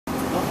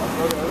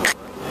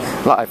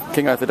Live,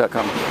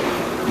 kingarthur.com.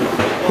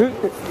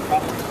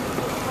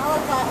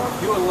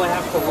 You will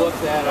have to look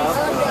that up.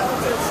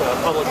 It's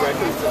public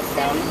records of the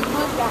county.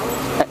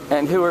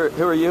 And who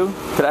are you?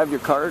 Could I have your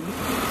card?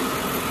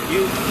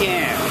 You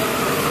can.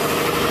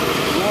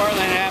 More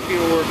than happy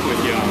to work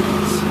with you on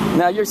this.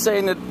 Now you're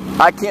saying that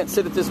I can't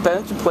sit at this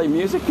bench and play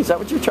music? Is that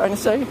what you're trying to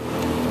say?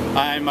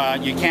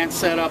 You can't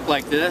set up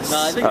like this. No,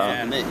 I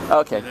think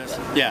okay.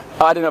 Yeah.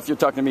 Oh, I don't know if you're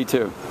talking to me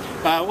too.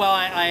 Well,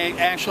 I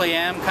actually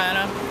am kind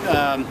of.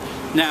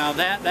 Now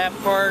that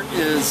part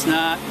is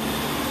not.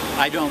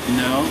 I don't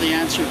know the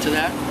answer to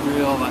that.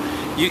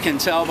 You can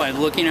tell by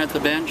looking at the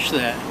bench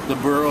that the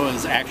borough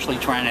is actually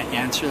trying to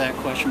answer that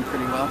question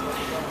pretty well.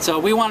 So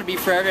we want to be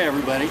fair to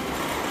everybody.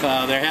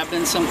 There have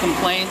been some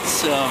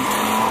complaints.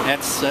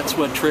 That's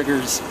what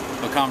triggers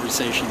a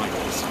conversation like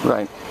this.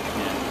 Right.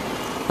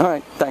 Yeah. All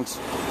right. Thanks.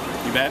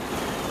 You bet.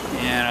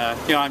 And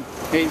I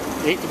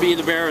hate to be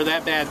the bearer of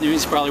that bad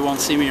news. Probably won't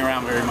see me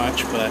around very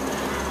much, but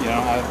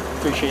I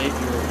appreciate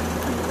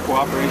your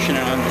cooperation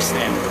and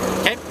understanding.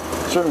 Okay.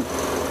 Sure.